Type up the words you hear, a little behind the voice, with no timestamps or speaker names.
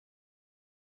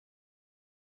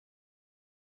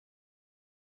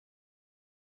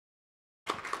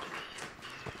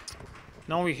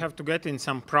now we have to get in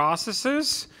some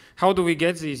processes. How do we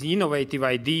get these innovative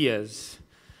ideas?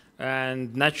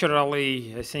 And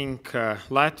naturally, I think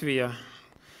Latvia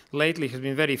lately has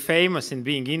been very famous in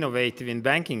being innovative in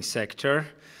banking sector.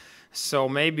 So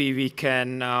maybe we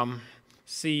can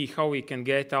see how we can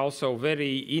get also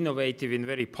very innovative in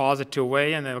very positive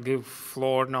way. And I'll give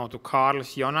floor now to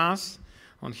Kārlis Jonāss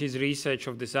on his research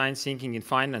of design thinking in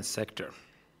finance sector.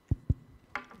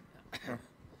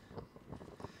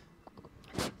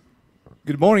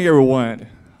 Good morning, everyone.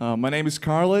 My name is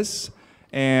Kārlis,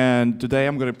 and today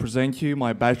I'm going to present you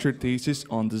my bachelor thesis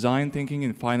on design thinking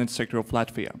in finance sector of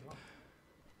Latvia.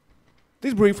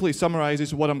 This briefly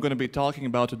summarizes what I'm going to be talking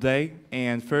about today.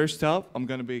 And first up, I'm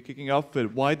going to be kicking off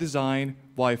with why design,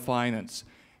 why finance.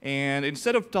 And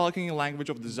instead of talking in language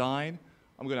of design,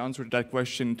 I'm going to answer that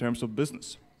question in terms of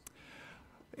business.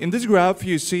 In this graph,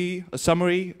 you see a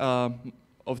summary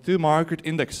of two market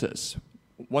indexes,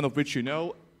 one of which you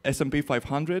know, S&P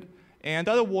 500, and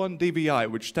the other one,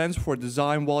 DVI, which stands for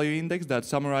Design Value Index, that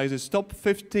summarizes top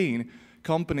 15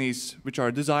 companies which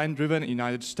are design-driven in the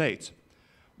United States.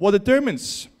 What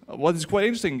is quite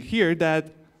interesting here,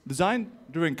 that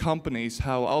design-driven companies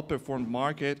have outperformed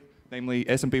market, namely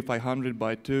S&P 500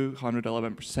 by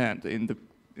 211%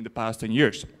 in the past 10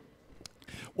 years.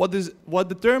 What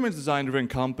determines design-driven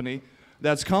company?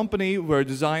 That's company where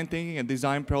design thinking and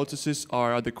design processes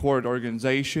are at the core of the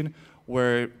organization,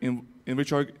 where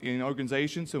in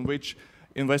organizations in which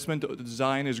investment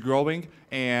design is growing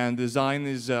and design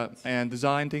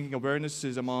thinking awareness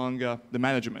is among the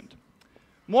management.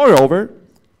 Moreover,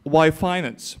 why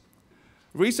finance?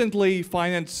 Recently,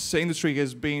 finance industry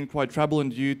has been quite troubling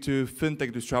due to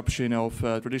fintech disruption of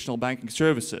traditional banking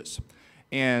services.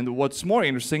 And what's more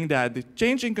interesting, that the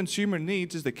changing consumer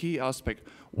needs is the key aspect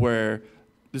where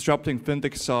disrupting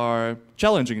fintechs are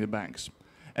challenging the banks.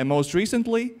 And most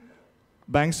recently,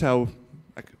 banks have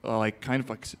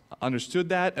understood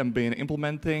that and been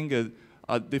implementing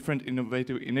different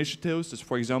innovative initiatives, as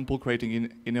for example,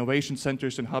 creating innovation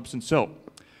centers and hubs and so.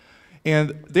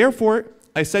 And therefore,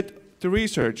 I set to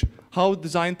research how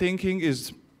design thinking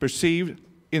is perceived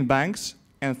in banks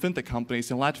and fintech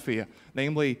companies in Latvia,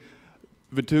 namely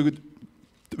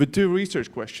with two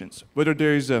research questions: whether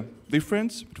there is a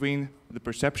difference between the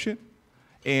perception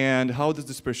and how does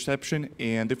this perception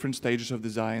in different stages of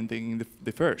design thinking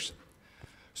differs.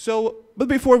 So, but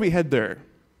before we head there,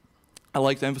 I'd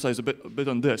like to emphasize a bit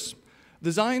on this.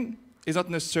 Design is not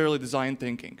necessarily design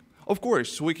thinking. Of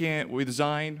course, we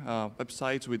design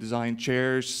websites, we design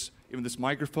chairs, even this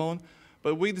microphone,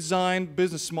 but we design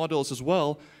business models as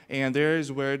well, and there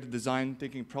is where the design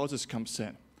thinking process comes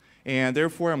in. And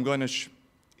therefore, I'm going to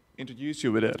introduce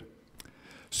you with it.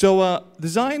 So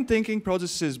design thinking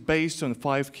process is based on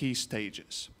 5 key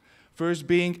stages. First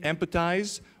being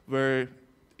empathize, where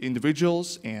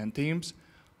individuals and teams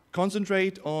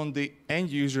concentrate on the end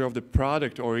user of the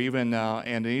product, or even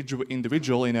an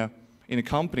individual in a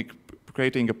company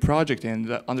creating a project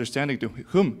and understanding to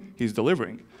whom he's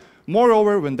delivering.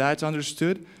 Moreover, when that's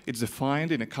understood, it's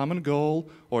defined in a common goal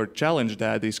or challenge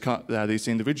that these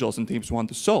individuals and teams want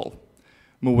to solve.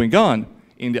 Moving on,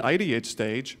 in the ideate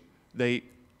stage, they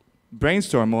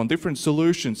brainstorm on different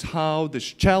solutions, how this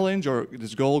challenge or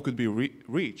this goal could be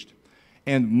reached.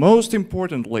 And most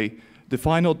importantly, the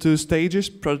final 2 stages,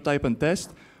 prototype and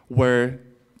test, where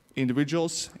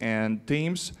individuals and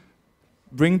teams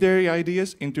bring their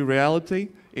ideas into reality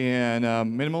in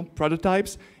minimum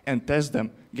prototypes and test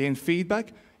them, gain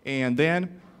feedback, and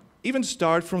then even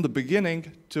start from the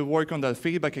beginning to work on that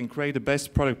feedback and create the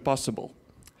best product possible.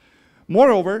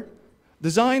 Moreover,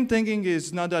 design thinking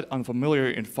is not that unfamiliar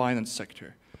in finance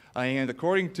sector. And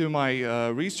according to my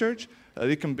research,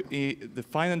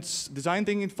 design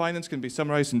thinking in finance can be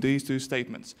summarized in these 2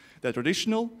 statements. That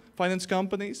traditional finance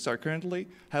companies are currently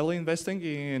heavily investing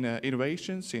in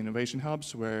innovations, innovation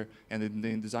hubs, and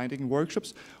in design thinking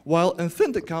workshops, while in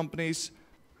fintech companies,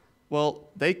 well,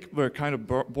 they were kind of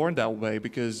born that way,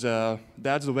 because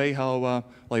that's the way how,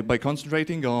 by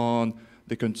concentrating on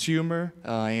the consumer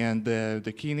and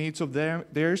the key needs of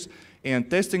theirs and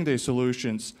testing their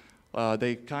solutions,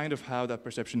 they kind of have that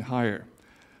perception higher.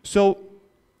 So,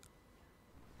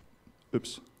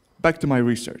 back to my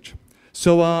research.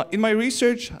 So in my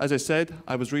research, as I said,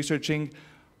 I was researching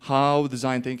how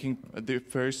design thinking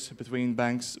differs between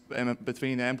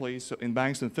employees in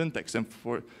banks and fintechs. And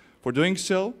for doing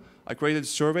so, I created a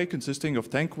survey consisting of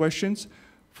 10 questions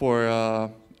for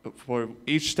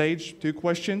each stage, 2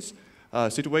 questions.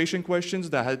 Situation questions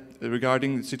that had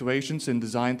regarding situations in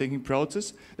design thinking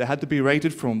process that had to be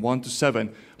rated from 1 to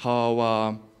 7.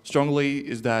 How strongly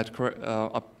is that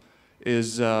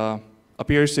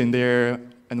appears in their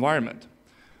environment.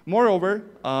 Moreover,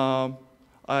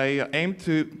 I aim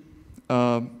to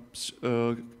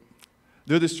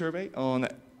do this survey on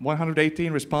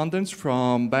 118 respondents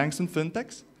from banks and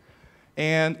fintechs.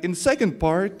 And in the second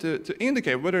part, to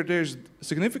indicate whether there's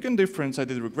significant difference, I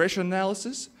did regression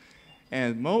analysis.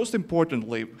 And most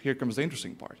importantly, here comes the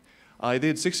interesting part. I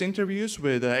did 6 interviews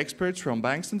with experts from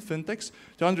banks and fintechs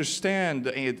to understand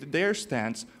their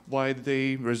stance, why are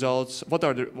the results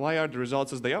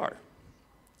as they are.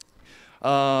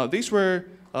 These were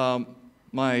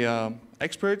my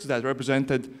experts that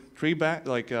represented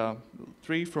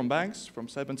 3 from banks, from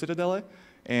SEB and Citadele,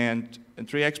 and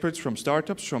 3 experts from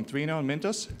startups, from Trino and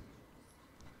Mintos.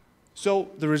 So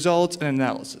the results and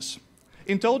analysis.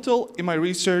 In total, in my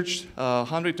research,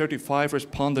 135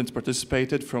 respondents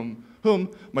participated, from whom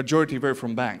majority were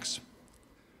from banks.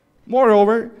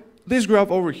 Moreover, this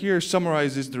graph over here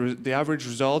summarizes the average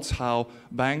results, how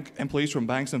bank employees from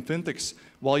banks and fintechs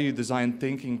value design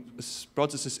thinking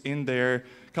processes in their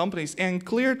companies, and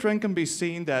clear trend can be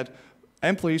seen that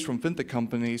employees from fintech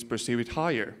companies perceive it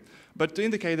higher. But to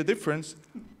indicate the difference,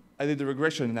 I did the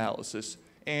regression analysis.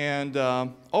 And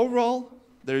overall,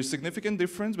 there is significant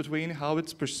difference between how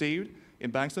it's perceived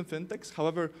in banks and fintechs.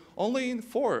 However, only in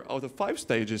 4 out of 5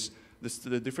 stages,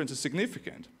 the difference is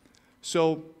significant.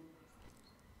 So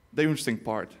the interesting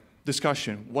part,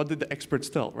 discussion. What did the experts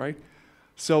tell, right?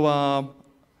 So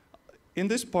in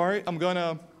this part, I'm going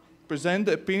to present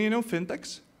the opinion of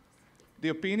fintechs, the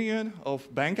opinion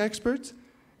of bank experts,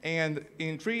 and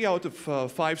in 3 out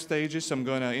of 5 stages, I'm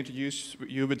going to introduce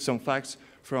you with some facts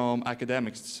from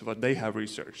academics, what they have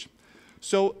researched.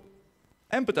 So,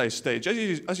 empathize stage,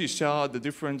 as you saw, the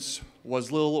difference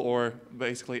was little or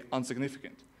basically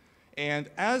insignificant.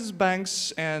 And as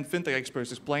banks and fintech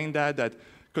experts explained that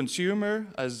consumer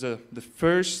as the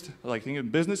first thing in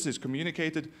business is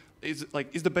communicated, is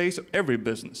the base of every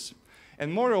business.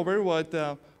 And moreover, what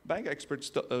bank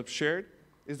experts shared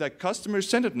is that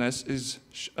customer-centeredness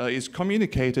is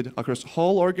communicated across the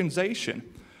whole organization.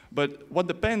 But what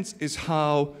depends is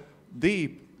how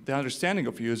deep the understanding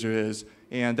of user is,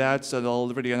 and that's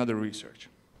already another research.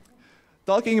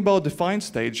 Talking about define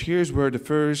stage, here's where the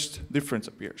first difference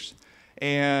appears.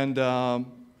 And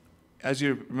as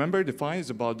you remember, define is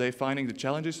about defining the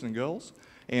challenges and goals.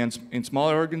 And in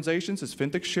smaller organizations, as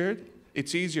fintech shared,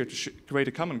 it's easier to create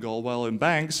a common goal, while in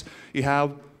banks, you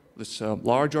have this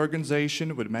large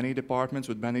organization with many departments,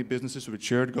 with many businesses, with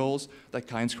shared goals that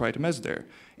kind of create a mess there.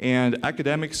 And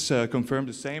academics confirm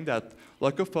the same, that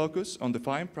lack of focus on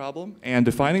defining problem and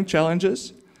defining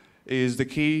challenges is the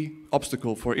key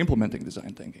obstacle for implementing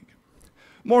design thinking.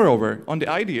 Moreover, on the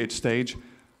ideate stage,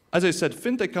 as I said,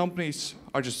 fintech companies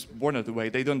are just born that way.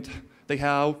 They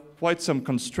have quite some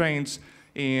constraints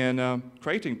in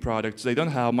creating products. They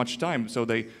don't have much time, so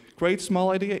they create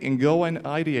small idea and go and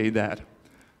ideate that.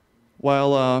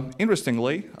 While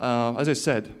interestingly, as I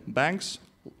said, banks,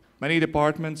 many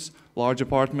departments, large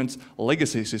departments,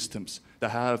 legacy systems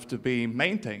that have to be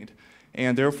maintained,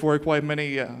 and therefore quite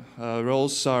many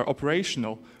roles are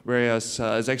operational, whereas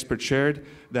as experts shared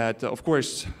that of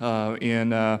course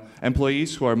in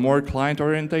employees who are more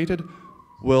client-orientated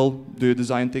will do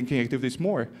design thinking activities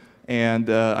more, and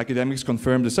academics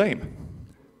confirm the same.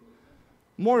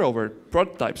 Moreover,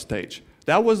 prototype stage.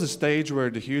 That was the stage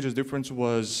where the hugest difference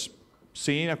was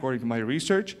seen according to my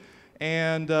research,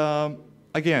 and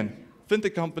again,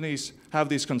 fintech companies have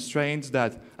these constraints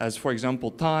that, as for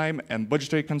example, time and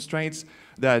budgetary constraints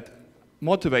that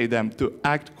motivate them to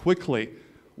act quickly,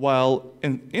 while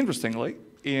interestingly,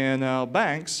 in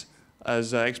banks,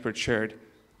 as experts shared,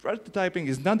 prototyping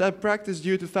is not that practiced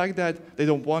due to the fact that they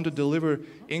don't want to deliver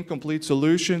incomplete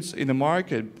solutions in the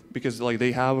market because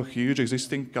they have a huge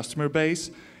existing customer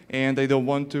base and they don't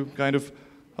want to kind of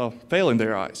fail in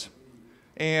their eyes.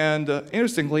 And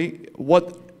interestingly,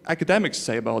 what academics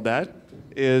say about that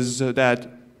is that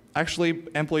actually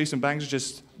employees in banks,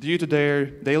 just due to their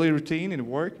daily routine in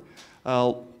work,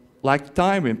 lack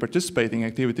time in participating in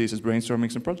activities as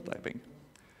brainstorming and prototyping.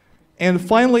 And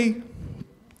finally,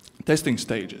 testing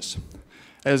stages.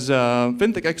 As a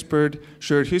fintech expert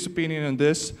shared his opinion on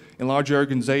this, in larger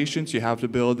organizations you have to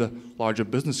build a larger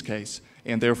business case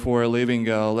and therefore leaving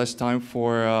less time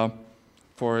for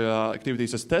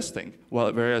activities as testing.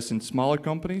 Whereas in smaller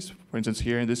companies, for instance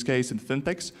here in this case in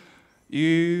fintechs,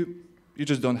 you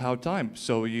just don't have time.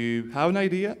 So you have an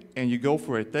idea and you go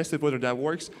for it, test it whether that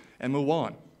works and move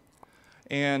on.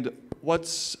 And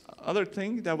what's other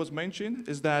thing that was mentioned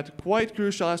is that quite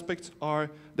crucial aspects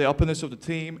are the openness of the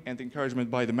team and the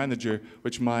encouragement by the manager,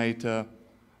 which might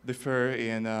differ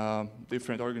in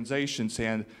different organizations,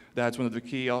 and that's one of the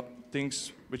key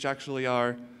things which actually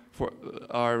are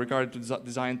regarded to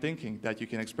design thinking, that you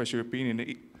can express your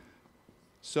opinion.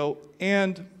 So,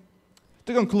 and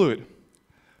to conclude,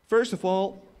 first of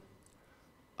all,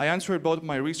 I answered both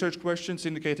my research questions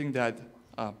indicating that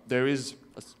there is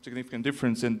a significant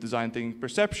difference in design thinking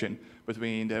perception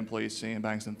between the employees in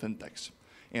banks and fintechs.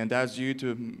 And that's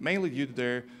mainly due to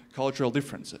their cultural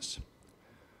differences.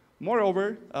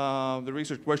 Moreover, the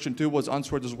research question 2 was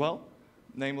answered as well,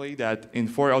 namely that in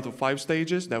 4 out of 5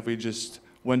 stages that we just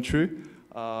went through,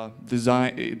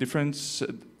 difference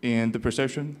in the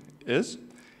perception is.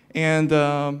 And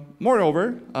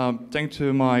moreover, thanks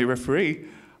to my referee,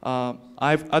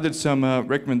 I've added some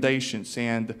recommendations,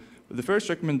 and the first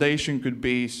recommendation could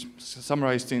be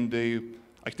summarized in the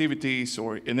activities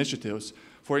or initiatives.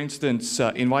 For instance,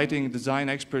 inviting design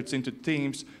experts into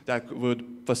teams that would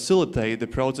facilitate the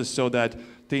process so that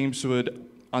teams would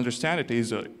understand it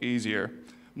easier.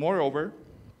 Moreover,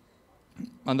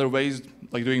 other ways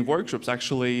like doing workshops,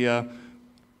 actually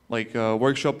like a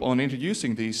workshop on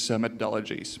introducing these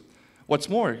methodologies. What's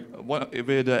more,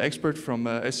 with an expert from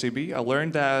SCB, I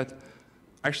learned that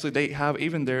actually they have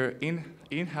even their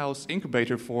in-house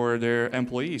incubator for their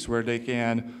employees where they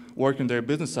can work on their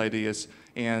business ideas,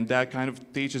 and that kind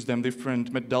of teaches them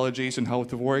different methodologies and how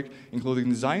to work, including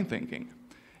design thinking.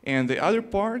 And the other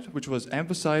part, which was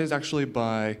emphasized actually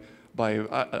by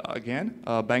again,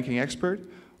 a banking expert,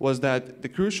 was that the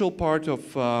crucial part of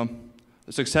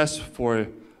success for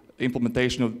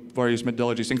implementation of various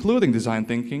methodologies, including design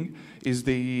thinking, is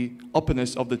the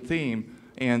openness of the team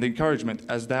and the encouragement,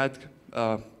 as that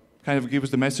kind of gives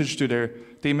the message to their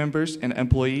team members and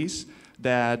employees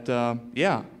that,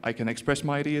 yeah, I can express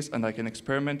my ideas and I can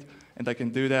experiment and I can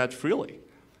do that freely.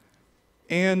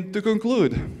 And to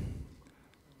conclude,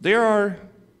 there are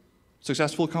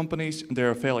successful companies and there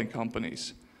are failing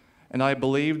companies. And I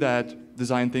believe that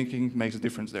design thinking makes a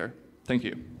difference there. Thank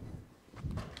you.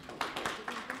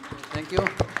 Thank you.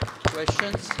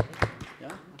 Questions?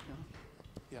 Yeah?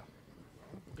 Yeah.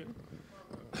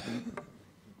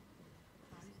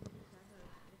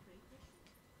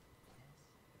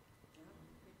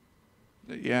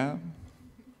 Yeah.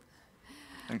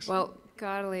 Thanks. Well,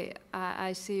 Kārli,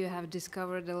 I see you have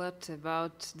discovered a lot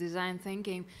about design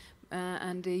thinking,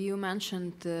 and you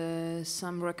mentioned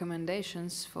some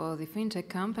recommendations for the fintech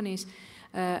companies.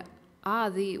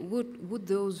 Would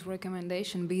those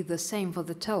recommendations be the same for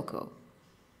the telco?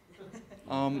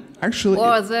 Actually,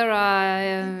 or there are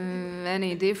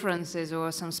any differences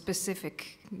or some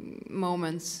specific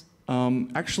moments?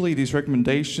 Actually, these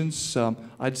recommendations,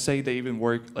 I'd say they even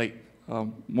work like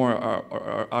more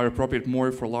are appropriate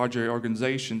more for larger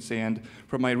organizations. And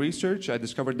from my research, I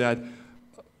discovered that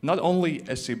not only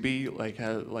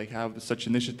SCB have such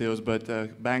initiatives,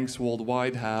 but banks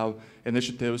worldwide have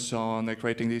initiatives on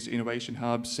creating these innovation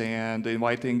hubs and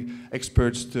inviting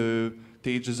experts to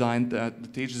teach design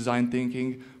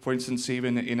thinking. For instance,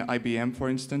 even in IBM, for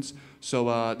instance. So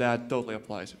that totally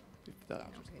applies. Okay,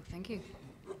 thank you.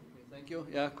 Thank you.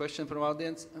 Yeah, question from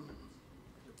audience.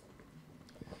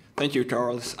 Thank you,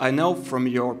 Kārlis. I know from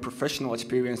your professional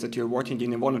experience that you're working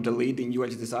in one of the leading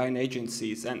UX design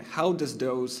agencies, and how does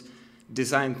those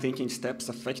design thinking steps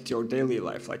affect your daily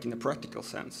life, like in a practical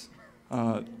sense?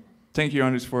 Thank you,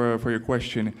 Andris, for your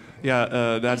question.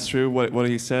 Yeah, that's true what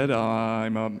he said.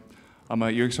 I'm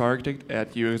a UX architect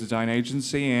at UX design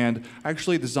agency, and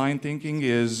actually design thinking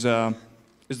is the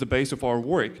base of our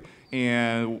work.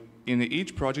 And in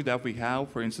each project that we have,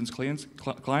 for instance,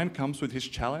 client comes with his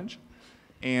challenge,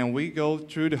 and we go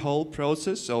through the whole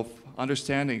process of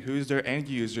understanding who is their end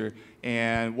user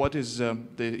and what is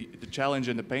the challenge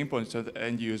and the pain points of the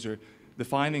end user,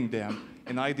 defining them,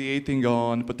 and ideating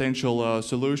on potential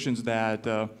solutions that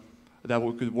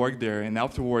could work there, and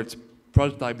afterwards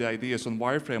prototype the ideas on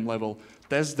wireframe level,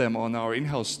 test them on our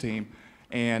in-house team,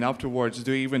 and afterwards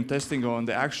do even testing on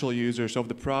the actual users of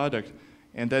the product,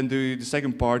 and then do the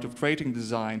second part of creating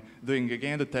design, doing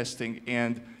again the testing,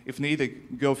 and if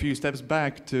needed, go a few steps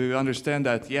back to understand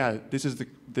that, yeah, this is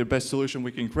the best solution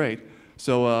we can create.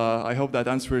 So I hope that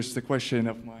answers the question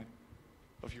of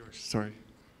yours. Sorry.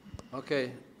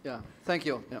 Okay. Yeah. Thank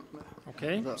you. Yeah.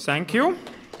 Okay. Thank you.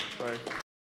 Sorry.